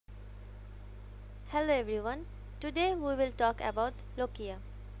Hello everyone. Today we will talk about Lochia.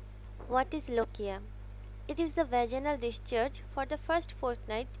 What is Lochia? It is the vaginal discharge for the first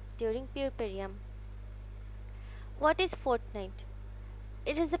fortnight during puerperium. What is fortnight?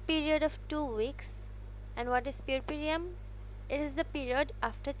 It is the period of 2 weeks. And what is puerperium? It is the period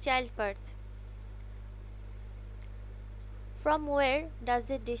after childbirth. From where does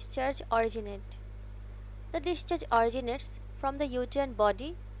the discharge originate? The discharge originates from the uterine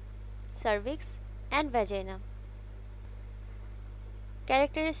body, cervix, and vagina.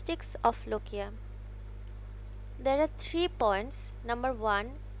 Characteristics of Lochia. There are 3 points. Number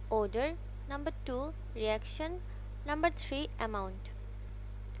 1, odor. Number 2, reaction. Number 3, amount.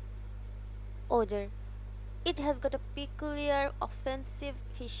 Odor. It has got a peculiar, offensive,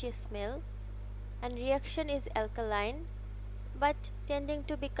 fishy smell, and reaction is alkaline, but tending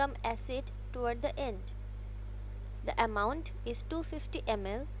to become acid toward the end. The amount is 250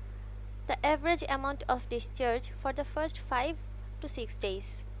 ml, the average amount of discharge for the first 5 to 6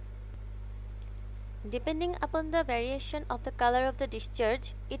 days. Depending upon the variation of the color of the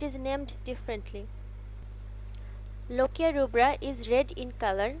discharge, it is named differently. Lochia rubra is red in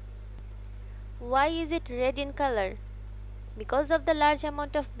color. Why is it red in color? Because of the large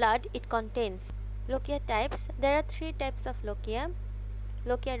amount of blood it contains. Lochia types. There are 3 types of Lochia.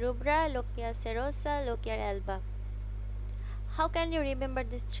 Lochia rubra, Lochia serosa, Lochia alba. How can you remember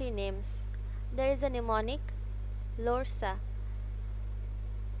these 3 names? There is a mnemonic, LORSA.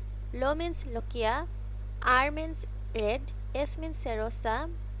 Lo means Lochia, R means red, S means serosa,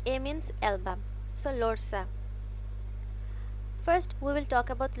 A means alba. So LORSA. First we will talk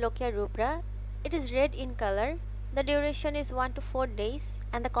about Lochia rubra. It is red in color. The duration is 1 to 4 days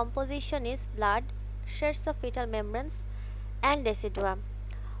and the composition is blood, shreds of fetal membranes and decidua,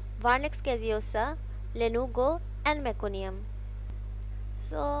 Vernix caseosa, lanugo and meconium.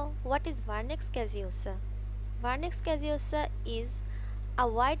 So what is Vernix caseosa? Vernix caseosa is a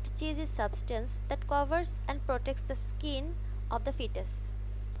white cheesy substance that covers and protects the skin of the fetus.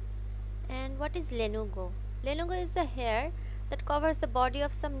 And what is lanugo? Lanugo is the hair that covers the body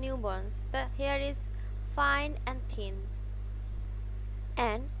of some newborns. The hair is fine and thin.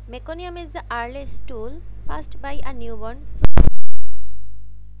 And meconium is the early stool passed by a newborn.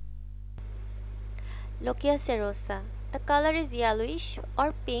 Lochia serosa. The color is yellowish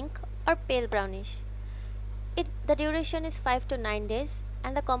or pink or pale brownish. The duration is 5 to 9 days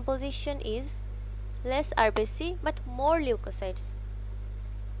and the composition is less RBC but more leukocytes.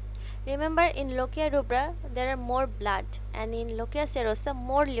 Remember, in Lochia rubra there are more blood and in Lochia serosa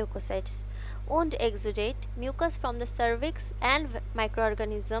more leukocytes. Wound exudate mucus from the cervix and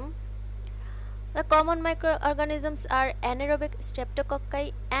microorganism. The common microorganisms are anaerobic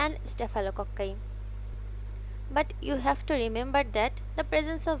streptococci and staphylococci. But you have to remember that the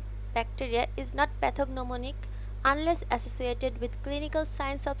presence of bacteria is not pathognomonic unless associated with clinical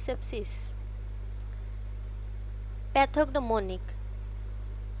signs of sepsis. Pathognomonic.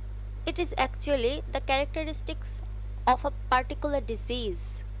 It is actually the characteristics of a particular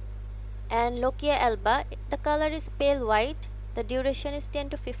disease. And Lochia alba, the color is pale white, the duration is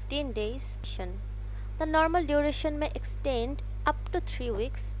 10 to 15 days. The normal duration may extend up to 3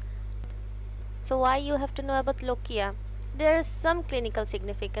 weeks. So why you have to know about Lochia? There is some clinical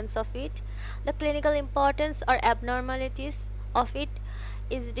significance of it. The clinical importance or abnormalities of it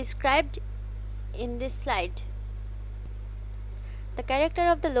is described in this slide. The character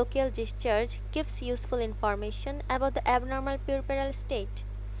of the lochial discharge gives useful information about the abnormal puerperal state.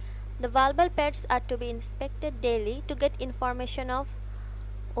 The vulval pads are to be inspected daily to get information of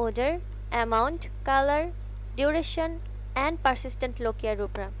odor, amount, color, duration, and persistent Lochia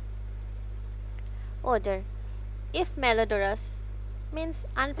rubra. Odor. If malodorous means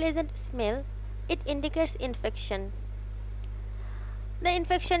unpleasant smell, it indicates infection. The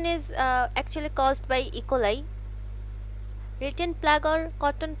infection is actually caused by E. coli. Written plug or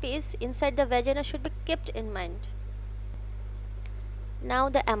cotton piece inside the vagina should be kept in mind. Now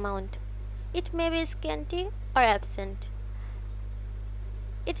the amount. It may be scanty or absent.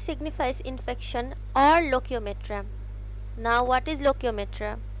 It signifies infection or lochiometra. Now what is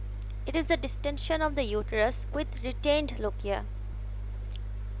lochiometra? It is the distension of the uterus with retained lochia.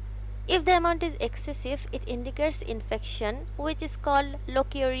 If the amount is excessive, it indicates infection, which is called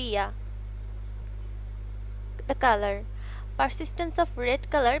lochiuria. The color. Persistence of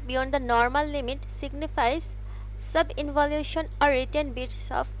red color beyond the normal limit signifies subinvolution or retained bits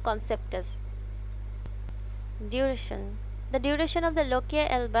of conceptus. Duration. The duration of the Lochia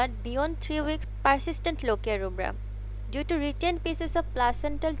alba beyond 3 weeks, persistent Lochia rubra. Due to retained pieces of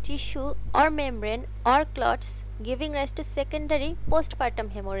placental tissue or membrane or clots, giving rise to secondary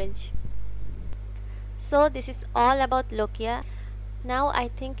postpartum hemorrhage. So this is all about Lochia. Now I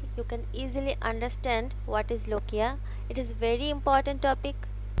think you can easily understand what is Lochia. It is very important topic.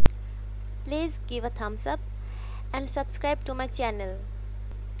 Please give a thumbs up and subscribe to my channel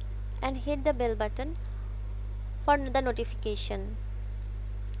and hit the bell button for the notification.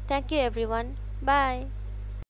 Thank you everyone. Bye.